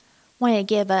want to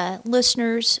give a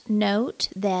listener's note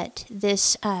that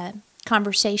this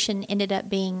conversation ended up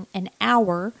being an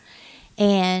hour,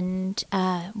 and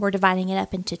we're dividing it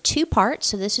up into two parts.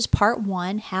 So this is part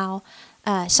one, how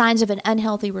signs of an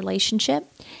unhealthy relationship.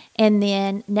 And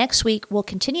then next week, we'll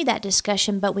continue that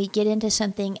discussion, but we get into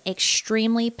something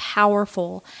extremely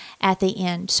powerful at the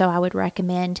end. So I would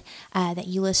recommend that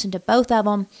you listen to both of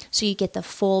them so you get the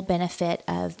full benefit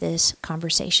of this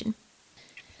conversation.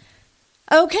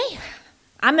 Okay,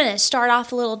 I'm going to start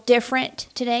off a little different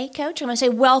today, Coach. I'm going to say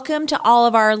welcome to all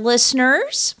of our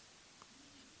listeners.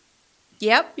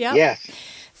 Yep. Yes.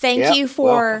 Thank you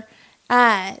for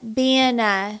being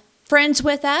friends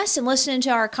with us and listening to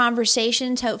our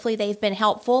conversations. Hopefully they've been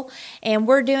helpful. And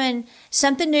we're doing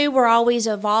something new. We're always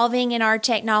evolving in our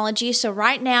technology. So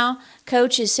right now,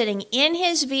 Coach is sitting in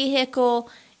his vehicle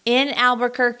in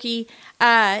Albuquerque.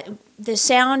 The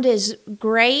sound is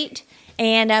great.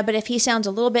 But if he sounds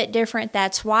a little bit different,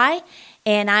 that's why.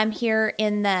 And I'm here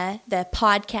in the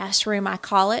podcast room, I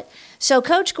call it. So,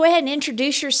 Coach, go ahead and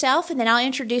introduce yourself, and then I'll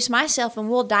introduce myself, and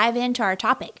we'll dive into our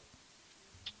topic.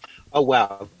 Oh,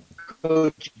 wow.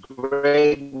 Coach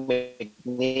Greg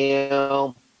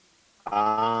McNeil.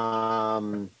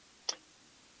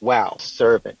 Wow,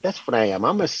 servant. That's what I am.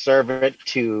 I'm a servant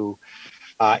to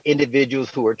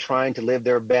individuals who are trying to live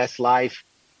their best life.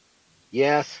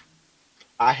 Yes,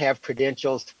 I have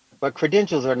credentials, but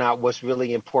credentials are not what's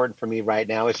really important for me right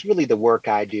now. It's really the work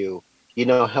I do,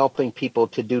 helping people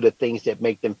to do the things that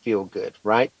make them feel good,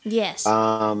 right? Yes.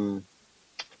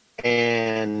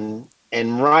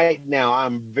 And right now,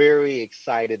 I'm very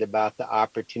excited about the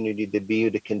opportunity to be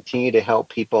able to continue to help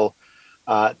people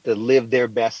to live their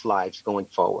best lives going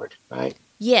forward, right?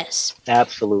 Yes.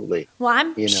 Absolutely. Well,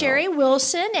 I'm Sherry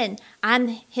Wilson, and I'm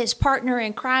his partner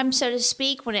in crime, so to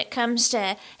speak, when it comes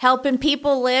to helping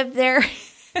people live their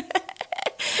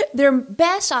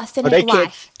best authentic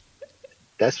life.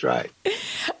 That's right.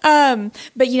 But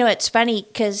it's funny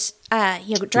because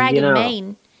Dragon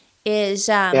Maine is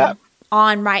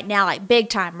on right now, like big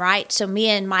time, right? So me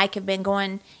and Mike have been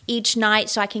going each night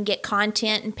so I can get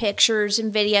content and pictures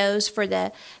and videos for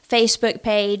the Facebook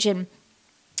page. And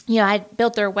I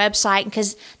built their website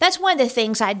because that's one of the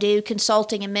things I do,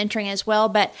 consulting and mentoring as well.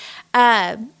 But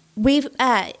we've,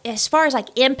 as far as like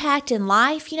impact in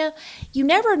life, you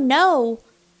never know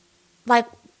like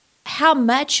how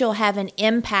much you'll have an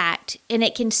impact, and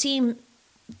it can seem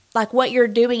like what you're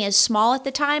doing is small at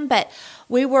the time. But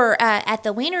we were at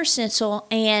the Wiener Schnitzel,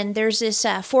 and there's this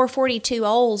 442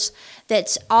 Olds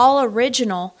that's all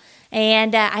original.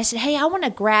 And I said, hey, I want to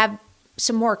grab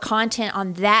some more content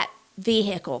on that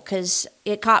vehicle because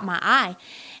it caught my eye.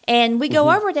 And we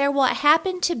go over there. Well, it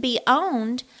happened to be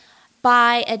owned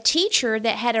by a teacher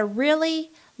that had a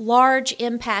really large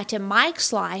impact in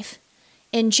Mike's life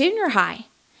in junior high.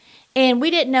 And we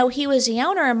didn't know he was the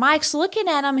owner. And Mike's looking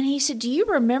at him and he said, do you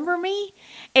remember me?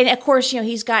 And of course,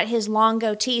 he's got his long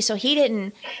goatee. So he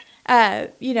didn't,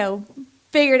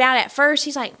 figure it out at first.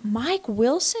 He's like, Mike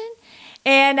Wilson?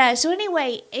 And so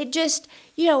anyway, it just,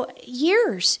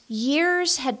 years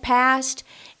had passed,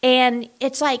 and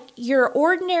it's like your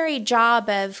ordinary job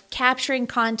of capturing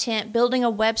content, building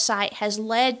a website has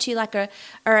led to like a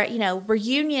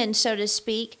reunion, so to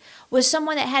speak, with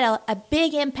someone that had a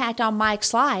big impact on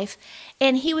Mike's life.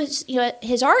 And he was,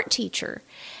 his art teacher.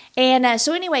 And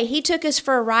so anyway, he took us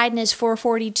for a ride in his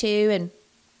 442,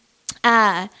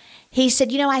 and he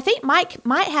said, I think Mike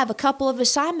might have a couple of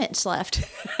assignments left.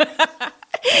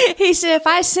 He said, if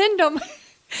I send them,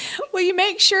 will you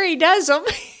make sure he does them?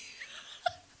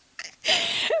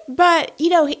 But,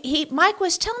 Mike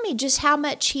was telling me just how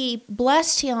much he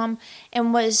blessed him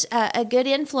and was a good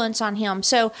influence on him.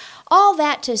 So all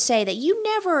that to say that you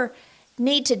never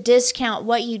need to discount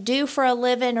what you do for a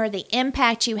living or the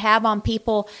impact you have on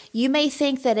people. You may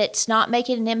think that it's not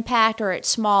making an impact or it's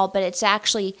small, but it's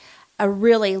actually a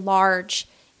really large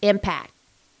impact.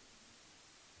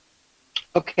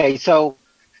 Okay, so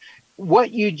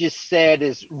what you just said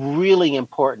is really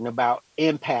important about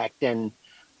impact and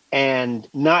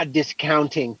not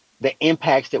discounting the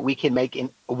impacts that we can make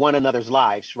in one another's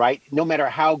lives, right? No matter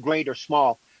how great or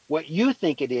small, what you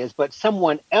think it is, but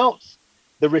someone else,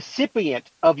 the recipient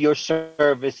of your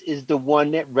service, is the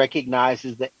one that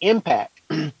recognizes the impact.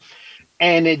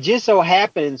 And it just so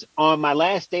happens on my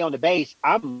last day on the base,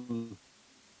 I'm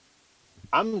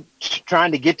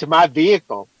trying to get to my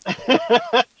vehicle.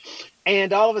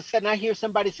 And all of a sudden I hear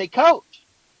somebody say, Coach.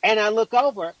 And I look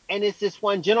over and it's this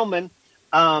one gentleman.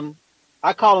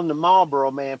 I call him the Marlboro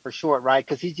man for short, right?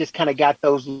 Because he's just kind of got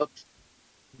those looks,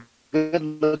 good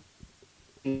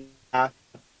looking.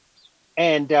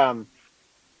 And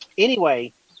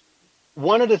anyway,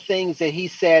 one of the things that he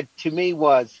said to me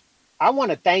was, I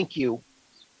want to thank you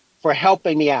for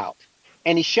helping me out.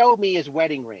 And he showed me his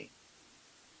wedding ring.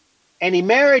 And he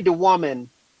married a woman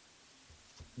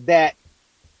that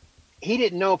he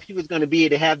didn't know if he was going to be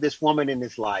able to have this woman in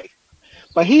his life.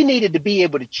 But he needed to be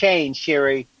able to change,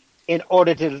 Sherry, in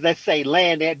order to, let's say,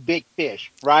 land that big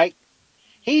fish, right?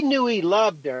 He knew he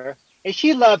loved her, and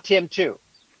she loved him too.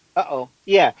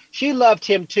 Yeah, she loved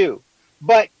him too.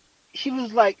 But she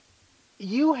was like,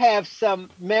 you have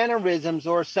some mannerisms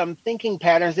or some thinking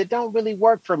patterns that don't really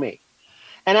work for me.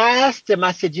 And I asked him,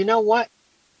 I said, you know what?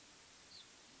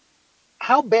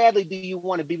 How badly do you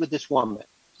want to be with this woman?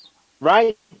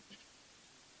 Right?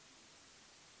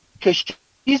 Because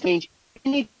she's means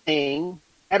anything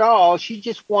at all. She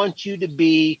just wants you to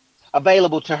be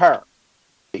available to her.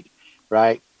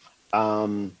 Right?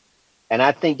 And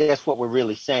I think that's what we're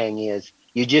really saying is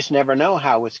you just never know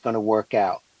how it's going to work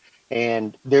out.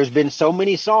 And there's been so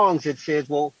many songs that says,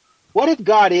 well, what if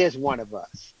God is one of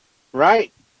us?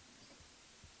 Right?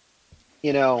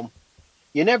 You know,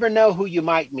 you never know who you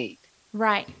might meet.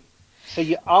 Right. So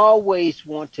you always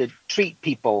want to treat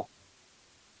people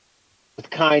with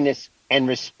kindness and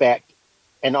respect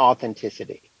and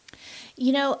authenticity.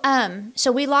 You know,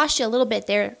 so we lost you a little bit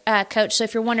there, Coach. So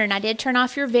if you're wondering, I did turn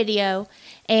off your video.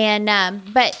 And,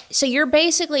 but so you're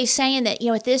basically saying that, you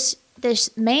know, with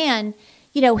this man,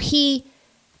 you know,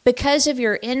 because of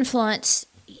your influence,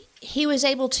 he was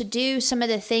able to do some of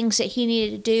the things that he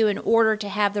needed to do in order to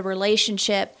have the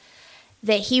relationship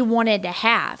that he wanted to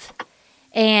have.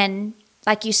 And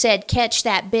like you said, catch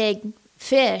that big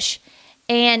fish.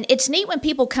 And it's neat when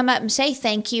people come up and say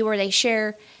thank you or they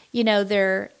share, you know,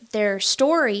 their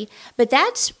story. But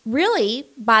that's really,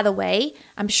 by the way,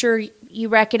 I'm sure you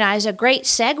recognize, a great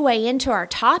segue into our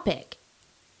topic.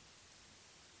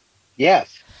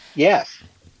 Yes.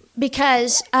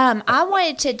 Because I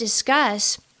wanted to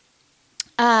discuss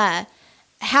how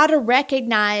to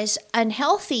recognize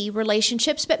unhealthy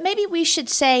relationships, but maybe we should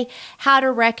say how to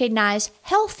recognize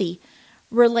healthy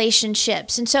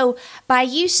relationships. And so by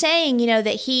you saying, you know,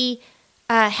 that he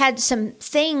had some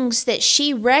things that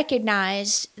she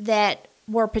recognized that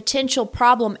were potential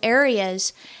problem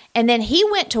areas, and then he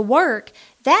went to work,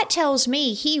 that tells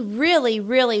me he really,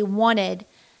 really wanted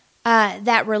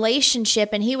that relationship,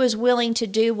 and he was willing to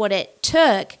do what it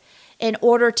took in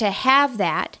order to have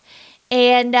that.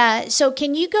 And so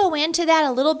can you go into that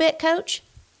a little bit, Coach?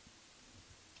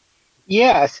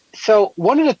 Yes. So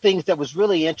one of the things that was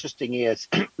really interesting is,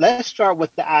 let's start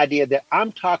with the idea that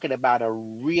I'm talking about a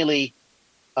really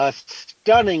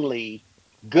stunningly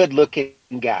good-looking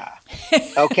guy.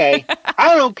 Okay?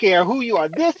 I don't care who you are.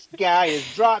 This guy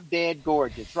is drop dead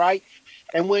gorgeous, right?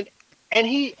 And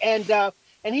he's,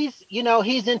 you know,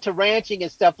 he's into ranching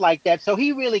and stuff like that. So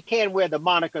he really can wear the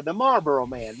moniker, the Marlboro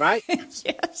Man, right?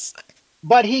 Yes.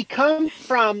 But he comes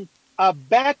from a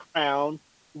background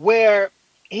where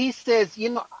he says, you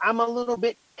know, I'm a little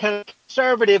bit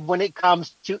conservative when it comes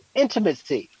to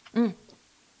intimacy. Mm.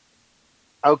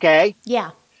 Okay?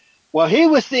 Yeah. Well, he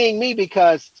was seeing me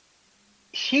because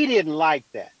she didn't like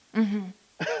that. Mm-hmm.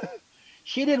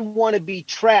 She didn't want to be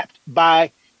trapped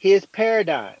by his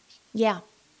paradigms. Yeah.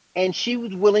 And she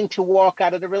was willing to walk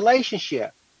out of the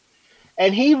relationship.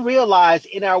 And he realized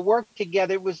in our work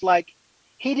together, it was like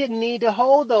he didn't need to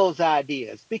hold those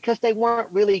ideas because they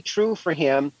weren't really true for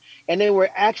him. And they were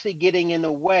actually getting in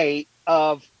the way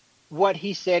of what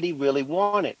he said he really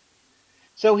wanted.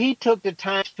 So he took the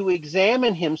time to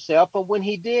examine himself. But when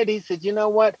he did, he said, you know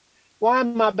what? Why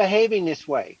am I behaving this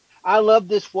way? I love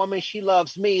this woman. She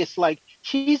loves me. It's like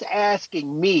she's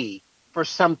asking me for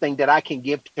something that I can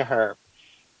give to her.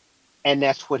 And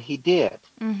that's what he did.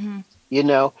 Mm-hmm. You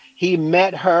know, he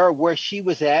met her where she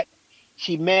was at.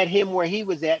 She met him where he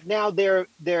was at. Now they're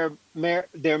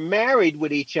married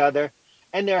with each other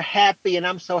and they're happy. And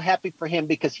I'm so happy for him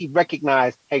because he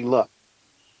recognized, hey, look,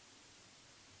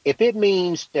 if it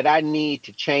means that I need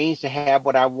to change to have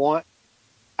what I want,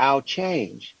 I'll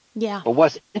change. Yeah. But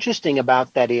what's interesting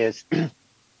about that is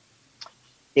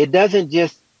it doesn't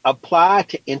just apply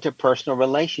to interpersonal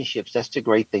relationships. That's the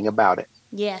great thing about it.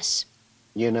 Yes.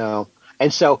 You know,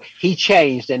 and so he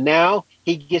changed and now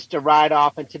he gets to ride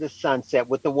off into the sunset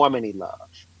with the woman he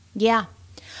loves. Yeah.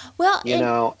 Well,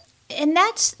 and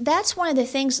that's one of the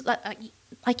things,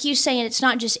 like you saying, it's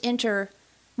not just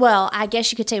well, I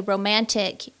guess you could say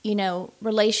romantic, you know,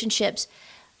 relationships.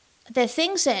 The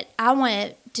things that I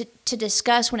want to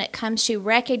discuss when it comes to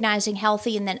recognizing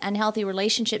healthy and then unhealthy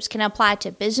relationships can apply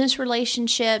to business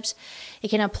relationships. It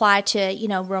can apply to, you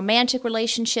know, romantic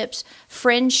relationships,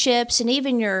 friendships, and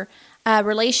even your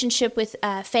relationship with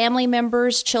family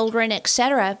members, children,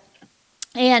 etc.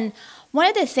 And one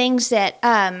of the things that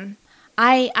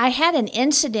I had an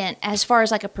incident as far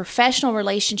as like a professional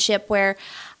relationship where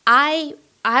I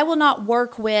will not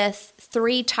work with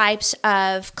 3 types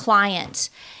of clients.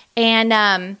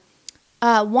 And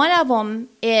one of them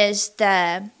is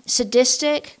the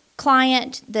sadistic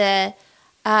client, the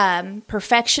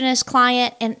perfectionist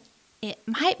client, and it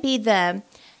might be the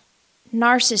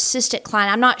narcissistic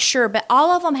client. I'm not sure, but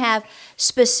all of them have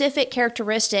specific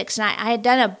characteristics. And I had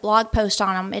done a blog post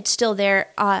on them. It's still there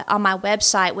on my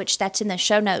website, which that's in the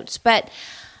show notes. But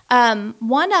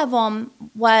one of them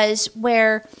was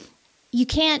where you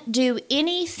can't do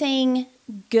anything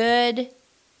good.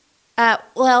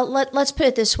 Let's put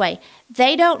it this way.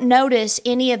 They don't notice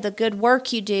any of the good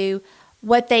work you do.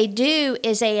 What they do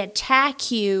is they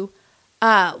attack you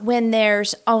when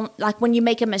there's like when you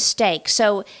make a mistake.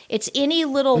 So it's any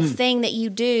little thing that you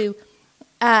do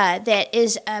that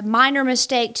is a minor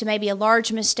mistake to maybe a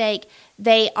large mistake.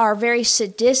 They are very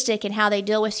sadistic in how they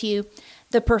deal with you.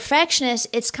 The perfectionist,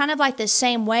 it's kind of like the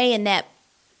same way in that,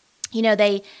 you know,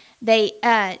 they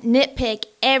nitpick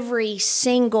every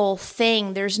single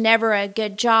thing. There's never a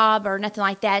good job or nothing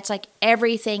like that. It's like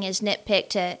everything is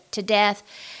nitpicked to death.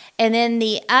 And then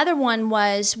the other one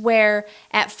was where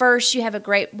at first you have a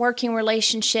great working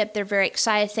relationship. They're very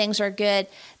excited. Things are good.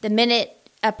 The minute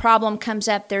a problem comes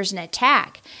up, there's an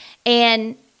attack.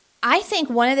 And I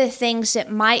think one of the things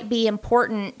that might be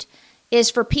important is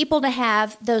for people to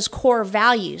have those core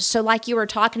values. So like you were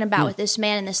talking about with this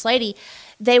man and this lady,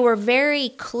 they were very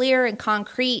clear and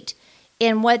concrete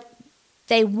in what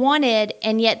they wanted,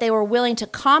 and yet they were willing to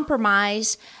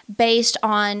compromise based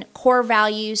on core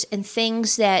values and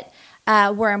things that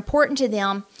were important to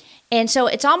them. And so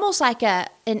it's almost like an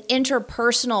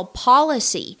interpersonal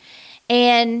policy.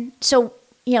 And so,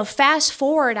 you know, fast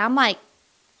forward, I'm like,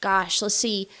 gosh, let's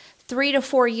see, 3 to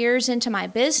 4 years into my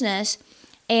business,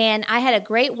 and I had a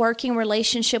great working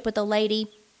relationship with a lady,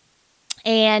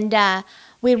 and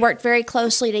we had worked very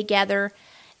closely together.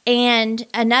 And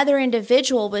another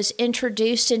individual was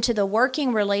introduced into the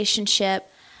working relationship,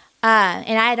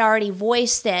 and I had already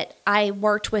voiced that I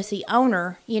worked with the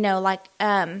owner. You know, like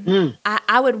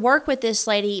I would work with this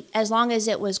lady as long as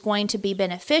it was going to be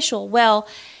beneficial. Well,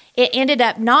 it ended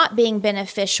up not being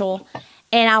beneficial,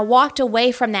 and I walked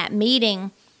away from that meeting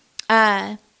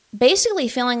basically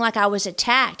feeling like I was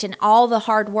attacked, and all the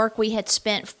hard work we had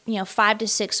spent, 5 to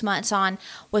 6 months on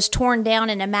was torn down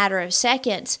in a matter of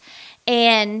seconds.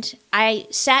 And I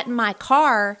sat in my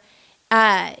car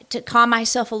to calm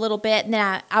myself a little bit. And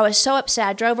then I was so upset.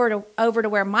 I drove over to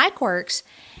where Mike works,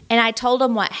 and I told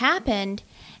him what happened.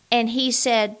 And he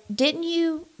said, "Didn't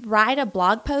you write a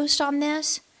blog post on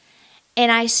this?"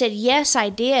 And I said, "Yes, I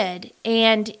did."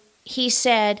 And he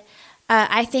said,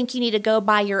 "I think you need to go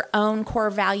by your own core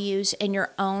values and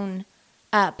your own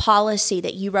policy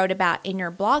that you wrote about in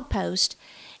your blog post."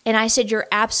 And I said, "You're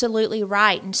absolutely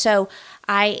right." And so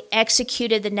I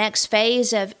executed the next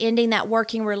phase of ending that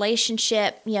working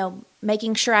relationship,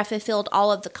 making sure I fulfilled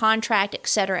all of the contract, et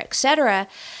cetera, et cetera.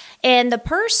 And the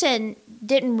person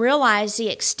didn't realize the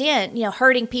extent,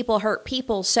 hurting people hurt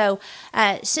people. So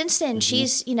since then,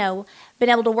 she's, been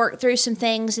able to work through some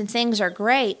things, and things are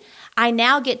great. I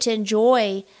now get to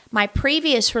enjoy my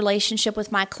previous relationship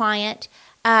with my client,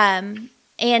 and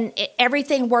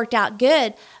everything worked out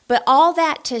good. But all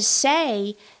that to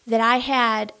say that I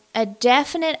had a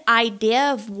definite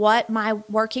idea of what my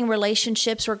working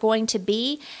relationships were going to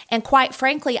be. And quite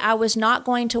frankly, I was not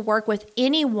going to work with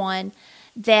anyone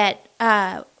that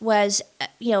was,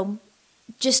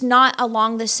 just not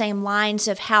along the same lines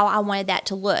of how I wanted that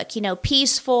to look.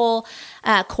 Peaceful,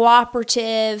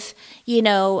 cooperative,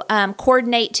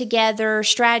 coordinate together,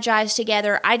 strategize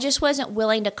together. I just wasn't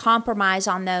willing to compromise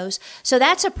on those. So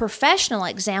that's a professional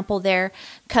example there,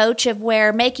 Coach, of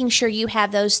where making sure you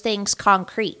have those things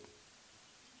concrete.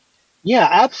 Yeah,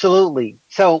 absolutely.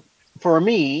 So for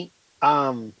me,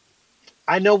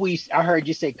 I know I heard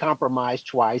you say compromise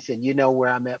twice, and you know where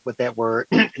I'm at with that word,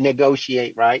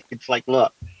 negotiate, right? It's like,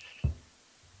 look,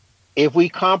 if we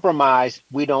compromise,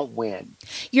 we don't win.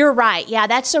 You're right. Yeah,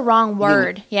 that's the wrong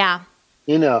word. Yeah.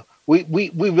 We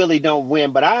really don't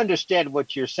win, but I understand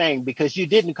what you're saying, because you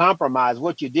didn't compromise.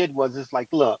 What you did was, it's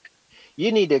like, look,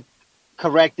 you need to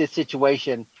correct this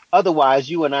situation. Otherwise,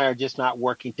 you and I are just not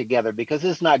working together, because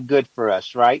it's not good for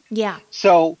us, right? Yeah.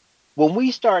 So when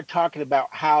we start talking about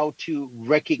how to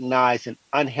recognize an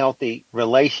unhealthy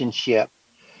relationship,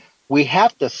 we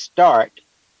have to start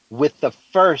with the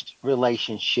first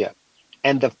relationship.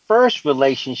 And the first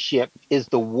relationship is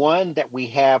the one that we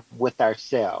have with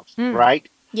ourselves, right?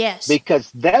 Yes.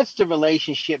 Because that's the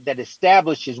relationship that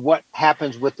establishes what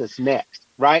happens with us next,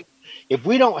 right? If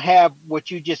we don't have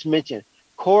what you just mentioned,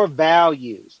 core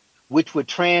values, which would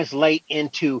translate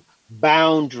into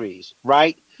boundaries,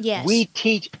 right? We Yes.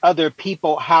 teach other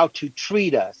people how to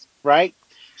treat us, right?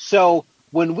 So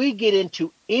when we get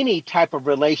into any type of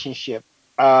relationship,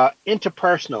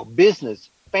 interpersonal, business,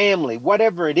 family,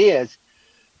 whatever it is,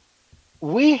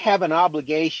 we have an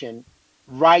obligation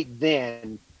right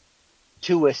then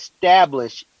to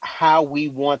establish how we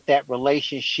want that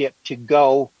relationship to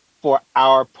go for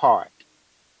our part.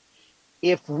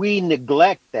 If we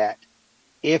neglect that,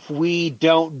 if we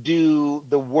don't do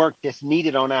the work that's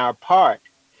needed on our part,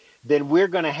 then we're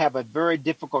going to have a very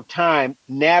difficult time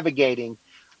navigating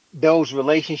those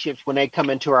relationships when they come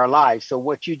into our lives. So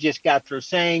what you just got through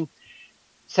saying,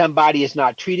 somebody is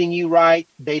not treating you right.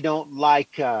 They don't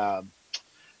like,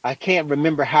 I can't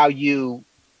remember how you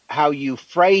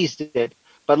phrased it,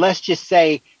 but let's just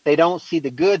say they don't see the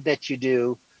good that you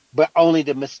do, but only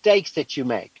the mistakes that you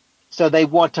make. So they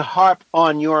want to harp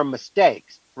on your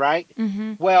mistakes, right?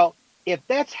 Mm-hmm. Well, if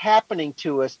that's happening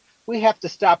to us, we have to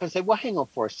stop and say, well, hang on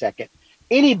for a second.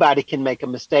 Anybody can make a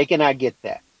mistake, and I get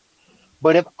that.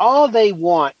 But if all they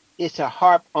want is to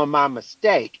harp on my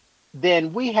mistake,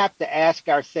 then we have to ask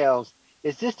ourselves,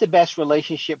 is this the best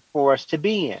relationship for us to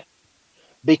be in?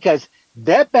 Because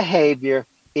that behavior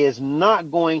is not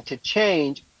going to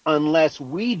change unless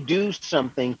we do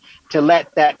something to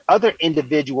let that other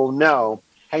individual know,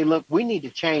 hey, look, we need to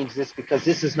change this because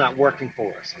this is not working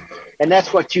for us. And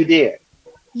that's what you did.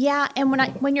 Yeah, and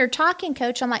when you're talking,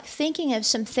 Coach, I'm like thinking of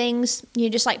some things,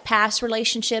 just like past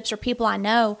relationships or people I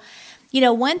know.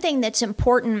 One thing that's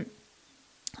important,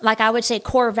 like I would say,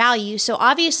 core values. So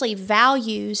obviously,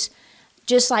 values,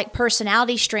 just like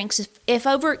personality strengths, if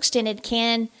overextended,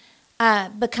 can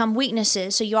become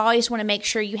weaknesses. So you always want to make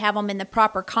sure you have them in the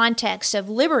proper context of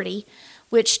liberty,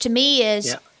 which to me is.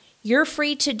 Yeah. You're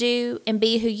free to do and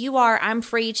be who you are. I'm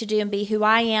free to do and be who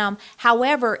I am.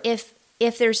 However, if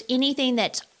there's anything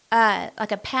that's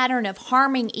like a pattern of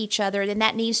harming each other, then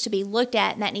that needs to be looked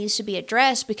at and that needs to be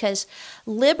addressed, because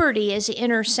liberty is the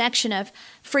intersection of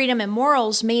freedom and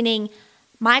morals, meaning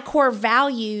my core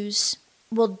values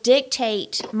will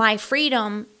dictate my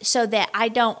freedom so that I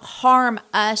don't harm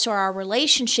us or our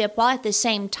relationship, while at the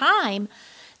same time,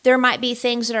 there might be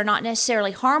things that are not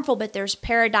necessarily harmful, but there's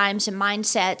paradigms and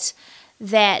mindsets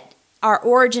that are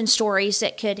origin stories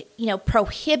that could,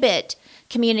 prohibit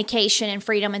communication and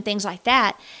freedom and things like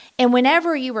that. And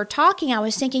whenever you were talking, I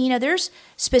was thinking, there's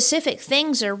specific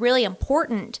things that are really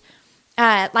important.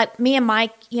 Like me and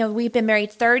Mike, we've been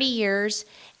married 30 years,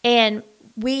 and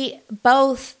we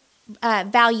both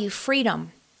value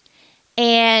freedom.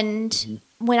 And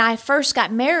when I first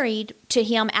got married to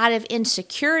him, out of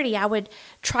insecurity, I would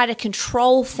try to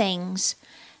control things.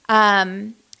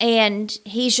 And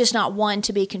he's just not one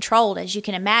to be controlled, as you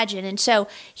can imagine. And so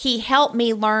he helped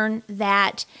me learn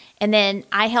that. And then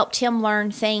I helped him learn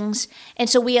things. And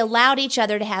so we allowed each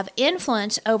other to have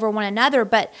influence over one another.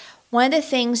 But one of the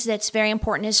things that's very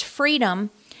important is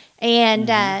freedom. And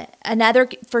another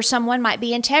for someone might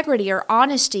be integrity or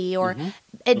honesty or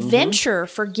adventure,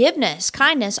 forgiveness,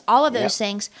 kindness, all of those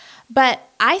things. But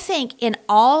I think in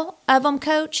all of them,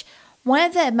 Coach, one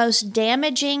of the most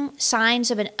damaging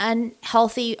signs of an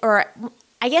unhealthy, or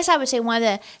I guess I would say one of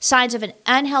the signs of an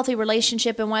unhealthy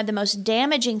relationship, and one of the most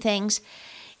damaging things,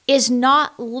 is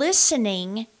not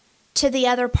listening to the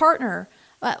other partner.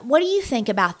 What do you think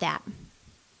about that?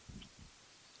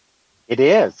 It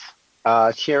is,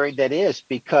 Sherry, that is,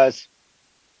 because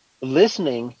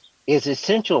listening is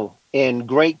essential in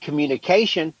great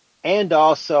communication and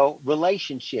also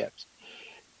relationships.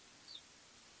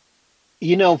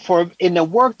 For in the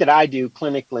work that I do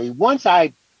clinically,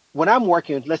 when I'm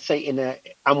working, let's say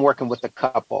I'm working with a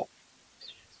couple,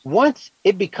 once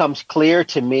it becomes clear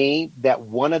to me that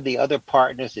one of the other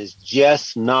partners is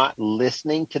just not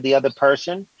listening to the other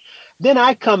person, then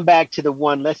I come back to the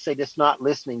one, let's say, that's not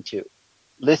listen to.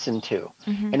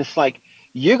 And it's like,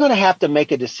 you're going to have to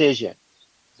make a decision,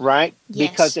 right?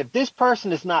 Yes. Because if this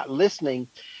person is not listening,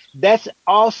 that's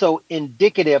also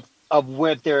indicative of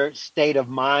what their state of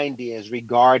mind is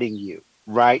regarding you,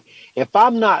 right? If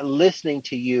I'm not listening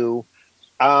to you,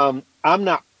 I'm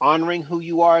not honoring who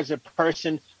you are as a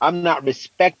person. I'm not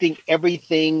respecting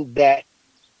everything that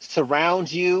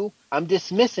surrounds you. I'm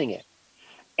dismissing it.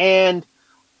 And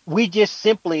we just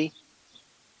simply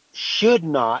should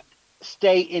not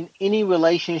stay in any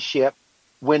relationship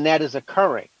when that is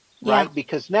occurring, right? Yeah.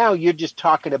 Because now you're just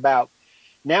talking about,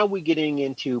 now we're getting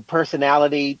into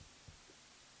personality.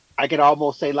 I could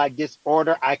almost say like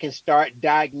disorder. I can start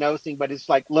diagnosing, but it's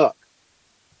like, look,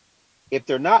 if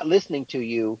they're not listening to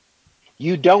you,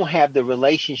 you don't have the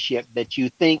relationship that you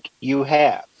think you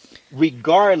have,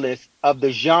 regardless of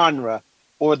the genre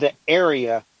or the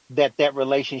area that that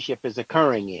relationship is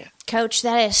occurring in. Coach,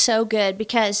 that is so good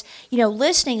because, you know,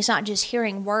 listening is not just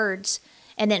hearing words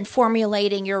and then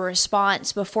formulating your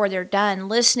response before they're done.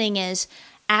 Listening is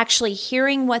actually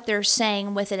hearing what they're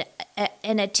saying with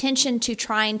an attention to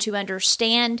trying to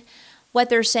understand what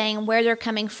they're saying, where they're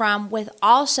coming from, with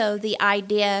also the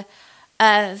idea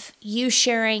of you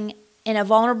sharing in a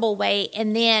vulnerable way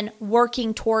and then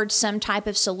working towards some type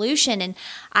of solution. And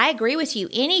I agree with you.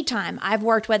 Anytime I've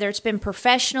worked, whether it's been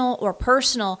professional or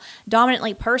personal,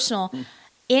 dominantly personal,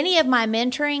 any of my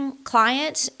mentoring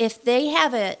clients, if they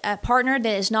have a partner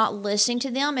that is not listening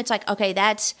to them, it's like, okay,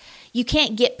 you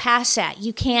can't get past that.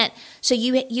 You can't. So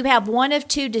you have one of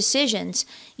two decisions.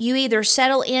 You either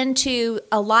settle into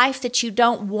a life that you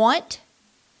don't want,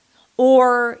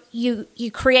 or you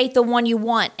create the one you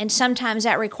want. And sometimes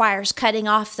that requires cutting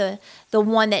off the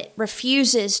one that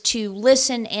refuses to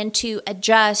listen and to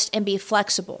adjust and be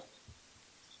flexible.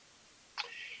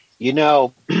 You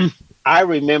know, I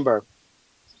remember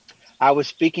I was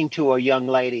speaking to a young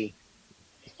lady,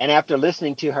 and after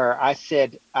listening to her, I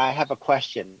said, I have a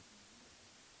question.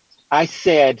 I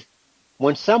said,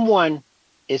 when someone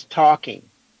is talking,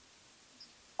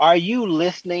 are you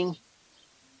listening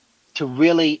to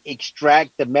really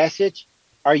extract the message?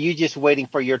 Or are you just waiting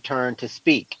for your turn to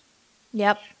speak?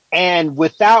 Yep. And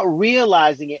without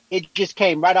realizing it, it just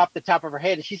came right off the top of her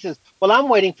head. And she says, well, I'm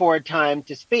waiting for a time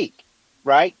to speak,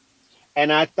 right?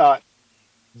 And I thought,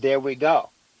 there we go.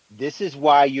 This is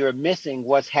why you're missing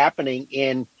what's happening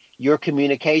in your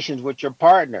communications with your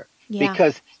partner. Yeah.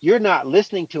 Because you're not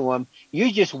listening to them.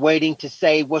 You're just waiting to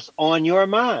say what's on your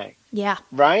mind. Yeah.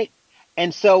 Right?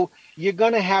 And so you're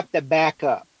going to have to back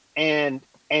up and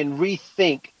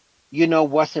rethink, you know,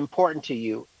 what's important to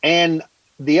you. And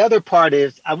the other part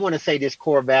is, I want to say this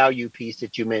core value piece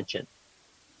that you mentioned.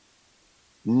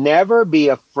 Never be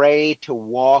afraid to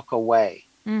walk away.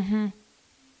 Mm-hmm.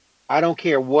 I don't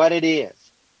care what it is,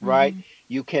 right? Mm-hmm.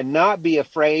 You cannot be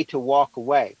afraid to walk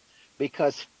away,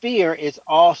 because fear is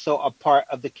also a part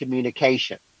of the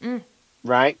communication,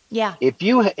 right? Yeah. If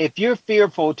you're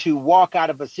fearful to walk out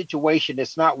of a situation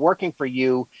that's not working for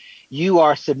you, you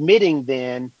are submitting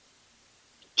then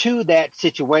to that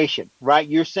situation, right?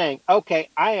 You're saying, okay,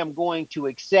 I am going to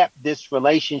accept this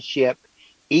relationship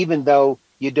even though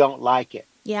you don't like it.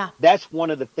 Yeah. That's one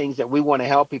of the things that we want to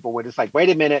help people with. It's like, wait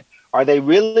a minute, are they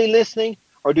really listening,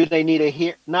 or do they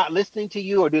need not listening to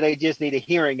you, or do they just need a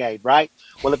hearing aid, right?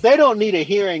 Well, if they don't need a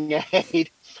hearing aid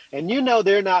and you know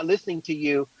they're not listening to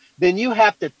you, then you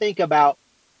have to think about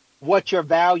where your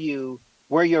value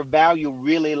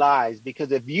really lies,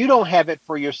 because if you don't have it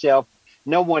for yourself,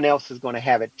 no one else is going to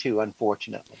have it too,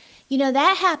 unfortunately. You know,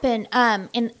 that happened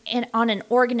in on an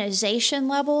organization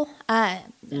level.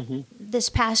 This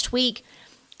past week,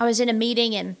 I was in a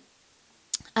meeting, and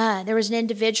there was an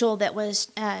individual that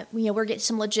was, we're getting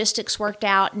some logistics worked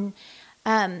out, and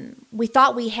we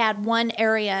thought we had one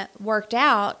area worked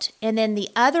out, and then the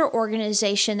other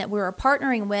organization that we were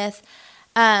partnering with,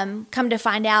 come to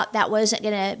find out that wasn't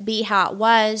going to be how it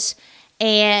was.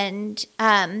 And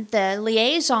the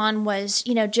liaison was,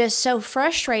 just so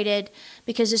frustrated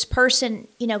because this person,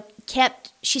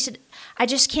 she said, I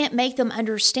just can't make them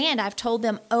understand. I've told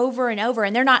them over and over,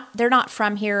 and they're not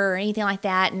from here or anything like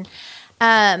that.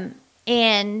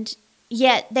 And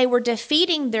yet they were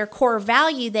defeating their core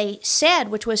value, they said,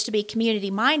 which was to be community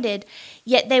minded,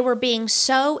 yet they were being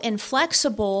so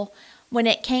inflexible when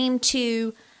it came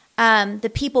to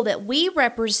the people that we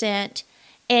represent.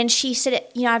 And she said,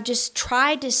 I've just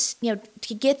tried to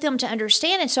get them to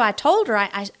understand. And so I told her,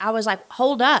 I was like,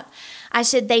 hold up. I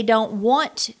said, they don't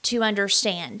want to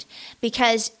understand,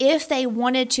 because if they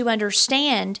wanted to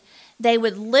understand, they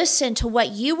would listen to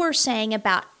what you were saying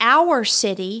about our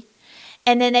city,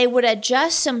 and then they would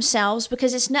adjust themselves,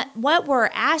 because it's not, what we're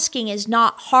asking is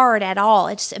not hard at all.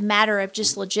 It's a matter of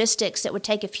just logistics that would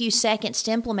take a few seconds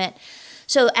to implement.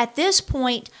 So at this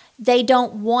point, they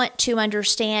don't want to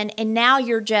understand, and now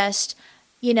you're just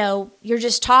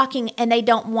talking, and they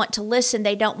don't want to listen.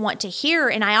 They don't want to hear.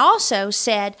 And I also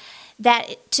said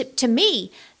that to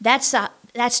me, that's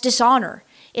dishonor.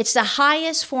 It's the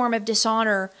highest form of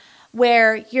dishonor,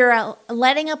 where you're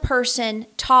letting a person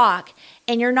talk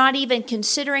and you're not even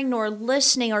considering nor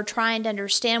listening or trying to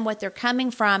understand what they're coming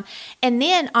from. And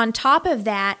then on top of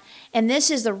that, and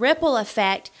this is the ripple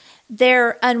effect,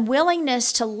 their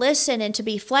unwillingness to listen and to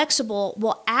be flexible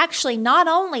will actually not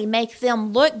only make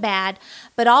them look bad,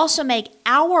 but also make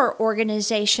our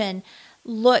organization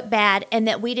look bad, and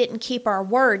that we didn't keep our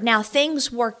word. Now,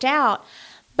 things worked out,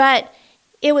 but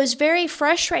it was very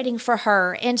frustrating for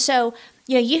her. And so,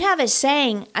 you have a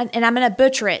saying, and I'm going to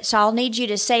butcher it, so I'll need you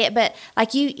to say it. But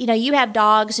like you have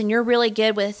dogs, and you're really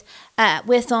good with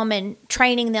them and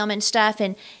training them and stuff.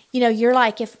 And you're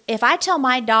like, if I tell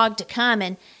my dog to come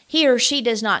and he or she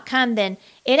does not come, then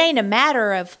it ain't a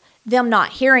matter of them not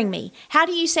hearing me. How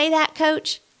do you say that,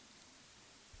 Coach?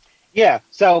 Yeah.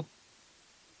 So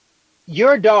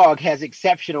your dog has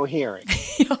exceptional hearing.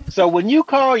 So when you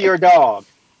call your dog,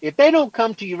 if they don't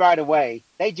come to you right away,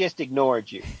 they just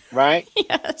ignored you, right?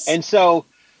 Yes. And so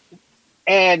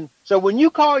when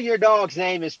you call your dog's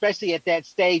name, especially at that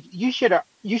stage, you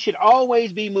should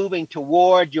always be moving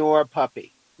toward your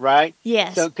puppy, right?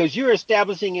 Yes. So because you're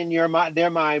establishing in their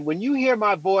mind, when you hear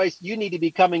my voice, you need to be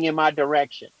coming in my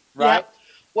direction, right? Yep.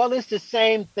 Well, it's the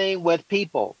same thing with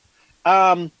people.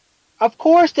 Of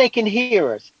course they can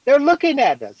hear us. They're looking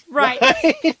at us. Right.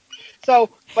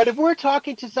 So, but if we're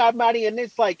talking to somebody and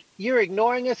it's like, you're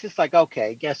ignoring us, it's like,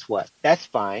 okay, guess what? That's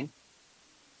fine.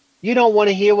 You don't want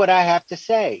to hear what I have to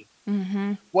say.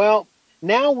 Mm-hmm. Well,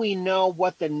 now we know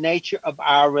what the nature of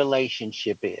our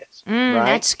relationship is. Right?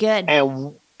 That's good.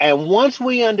 And once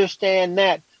we understand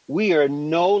that, we are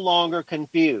no longer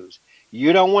confused.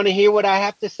 You don't want to hear what I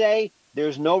have to say?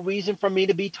 There's no reason for me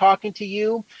to be talking to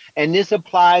you. And this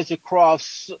applies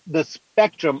across the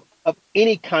spectrum of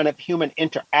any kind of human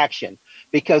interaction,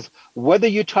 because whether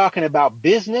you're talking about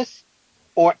business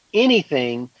or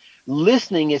anything,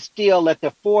 listening is still at the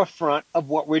forefront of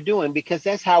what we're doing, because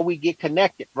that's how we get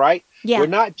connected, right? Yeah. We're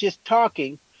not just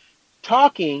talking.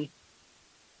 Talking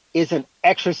is an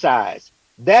exercise.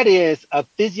 That is a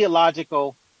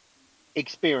physiological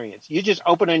experience. You're just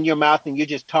opening your mouth and you're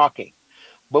just talking.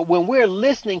 But when we're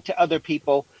listening to other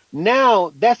people,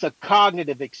 now that's a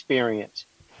cognitive experience.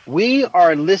 We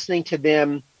are listening to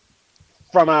them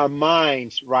from our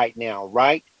minds right now,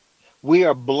 right? We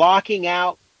are blocking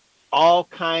out all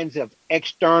kinds of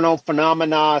external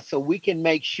phenomena so we can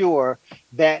make sure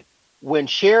that when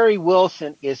Sherry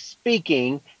Wilson is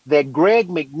speaking, that Greg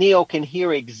McNeil can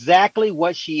hear exactly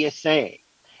what she is saying.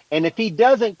 And if he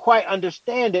doesn't quite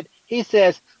understand it, he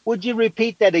says, would you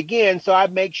repeat that again so I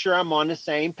make sure I'm on the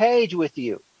same page with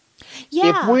you?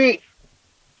 Yeah.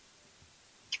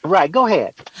 Right, go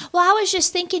ahead. Well, I was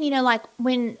just thinking, like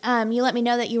when you let me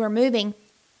know that you were moving,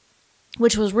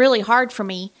 which was really hard for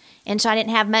me, and so I didn't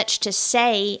have much to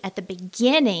say at the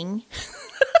beginning.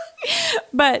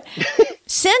 But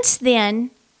since then,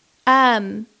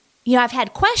 I've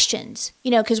had questions,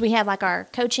 because we have like our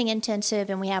coaching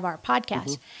intensive and we have our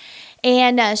podcast. Mm-hmm.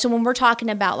 And so when we're talking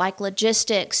about like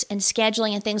logistics and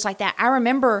scheduling and things like that, I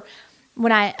remember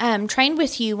when I trained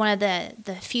with you one of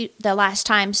the last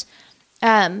times,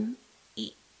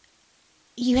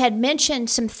 you had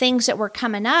mentioned some things that were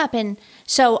coming up. And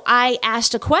so I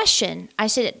asked a question. I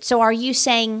said, so are you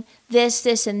saying this,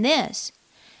 this, and this?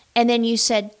 And then you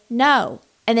said, no.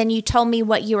 And then you told me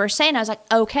what you were saying. I was like,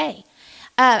 okay.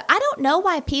 I don't know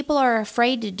why people are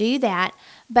afraid to do that,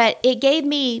 but it gave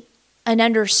me an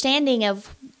understanding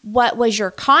of what was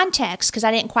your context, because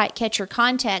I didn't quite catch your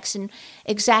context and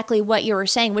exactly what you were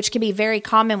saying, which can be very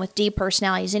common with D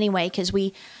personalities anyway, because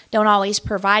we don't always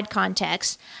provide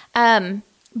context.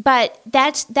 But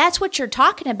that's what you're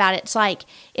talking about. It's like,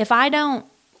 if I'm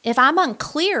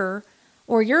unclear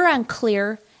or you're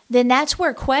unclear, then that's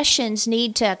where questions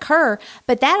need to occur.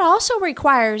 But that also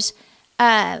requires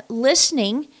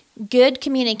listening, good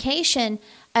communication,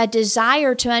 a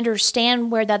desire to understand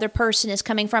where the other person is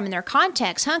coming from in their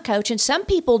context, huh, Coach? And some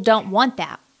people don't want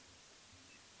that.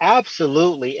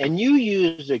 Absolutely. And you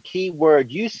used a key word.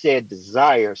 You said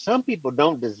desire. Some people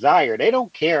don't desire. They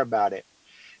don't care about it.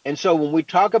 And so when we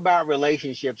talk about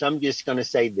relationships, I'm just going to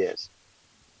say this.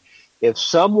 If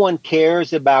someone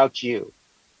cares about you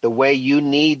the way you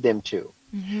need them to,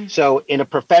 mm-hmm. So in a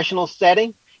professional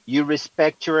setting, you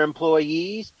respect your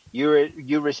employees,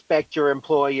 you respect your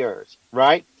employers,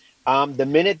 right? The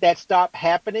minute that stops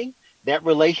happening, that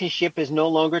relationship is no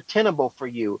longer tenable for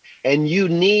you. And you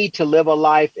need to live a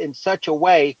life in such a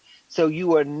way so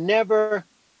you are never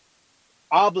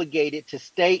obligated to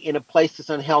stay in a place that's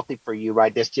unhealthy for you,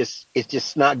 right? It's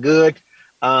just not good.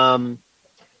 But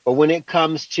when it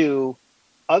comes to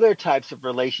other types of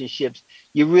relationships,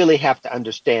 you really have to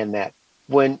understand that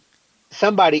when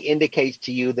somebody indicates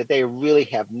to you that they really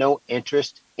have no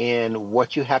interest in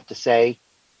what you have to say,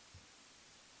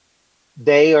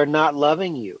 they are not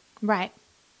loving you. Right.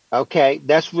 Okay.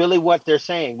 That's really what they're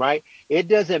saying, right? It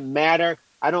doesn't matter.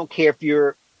 I don't care if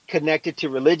you're connected to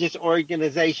religious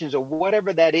organizations or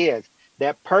whatever that is.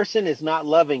 That person is not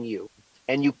loving you,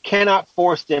 and you cannot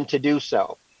force them to do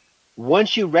so.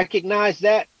 Once you recognize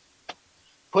that,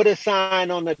 put a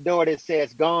sign on the door that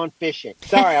says "Gone fishing."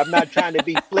 Sorry, I'm not trying to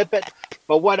be flippant,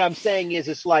 but what I'm saying is,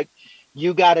 it's like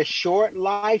you got a short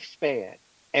lifespan,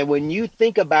 and when you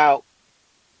think about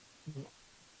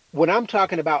when I'm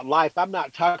talking about life, I'm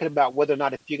not talking about whether or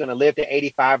not if you're going to live to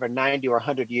 85 or 90 or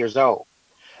 100 years old.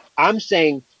 I'm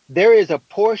saying there is a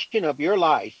portion of your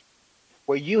life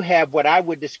where you have what I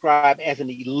would describe as an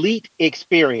elite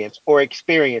experience or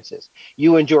experiences.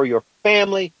 You enjoy your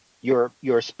family, your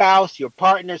spouse, your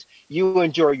partners, you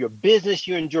enjoy your business,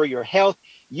 you enjoy your health,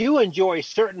 you enjoy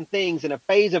certain things in a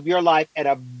phase of your life at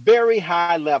a very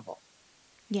high level.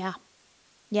 Yeah.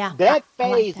 Yeah. That like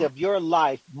phase that. of your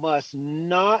life must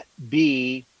not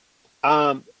be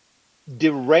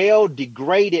derailed,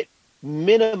 degraded,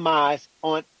 minimized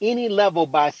on any level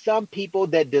by some people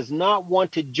that does not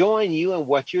want to join you in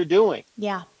what you're doing.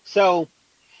 Yeah. So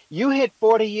you hit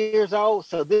 40 years old.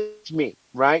 So this is me,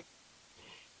 right?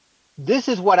 This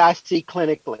is what I see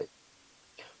clinically.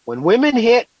 When women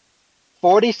hit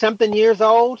 40 something years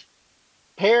old,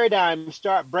 paradigms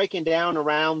start breaking down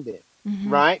around them,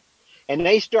 right? And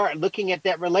they start looking at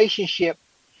that relationship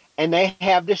and they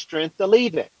have the strength to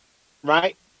leave it,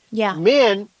 right? Yeah.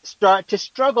 Men start to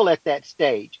struggle at that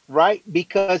stage, right?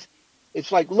 Because it's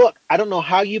like, look, I don't know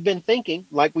how you've been thinking,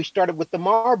 like we started with the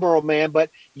Marlboro Man, but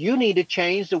you need to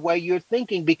change the way you're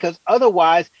thinking, because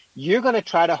otherwise you're going to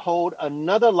try to hold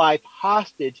another life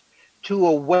hostage to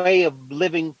a way of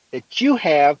living that you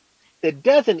have that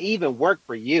doesn't even work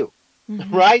for you,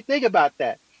 right? Think about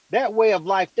that. That way of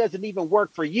life doesn't even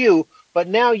work for you, but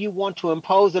now you want to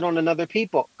impose it on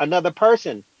another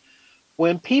person.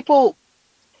 When people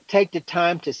take the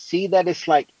time to see that, it's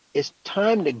like it's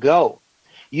time to go.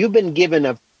 You've been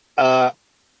given a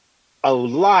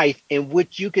life in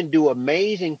which you can do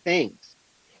amazing things,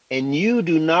 and you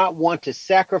do not want to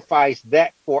sacrifice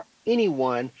that for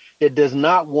anyone that does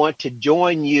not want to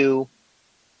join you,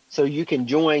 so you can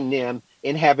join them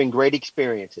in having great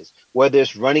experiences. Whether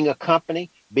it's running a company,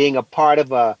 being a part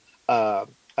of a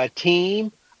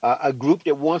team, a group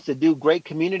that wants to do great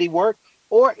community work,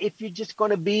 or if you're just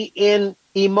going to be in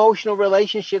emotional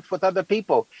relationships with other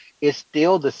people, it's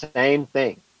still the same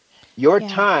thing. Your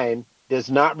time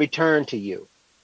does not return to you.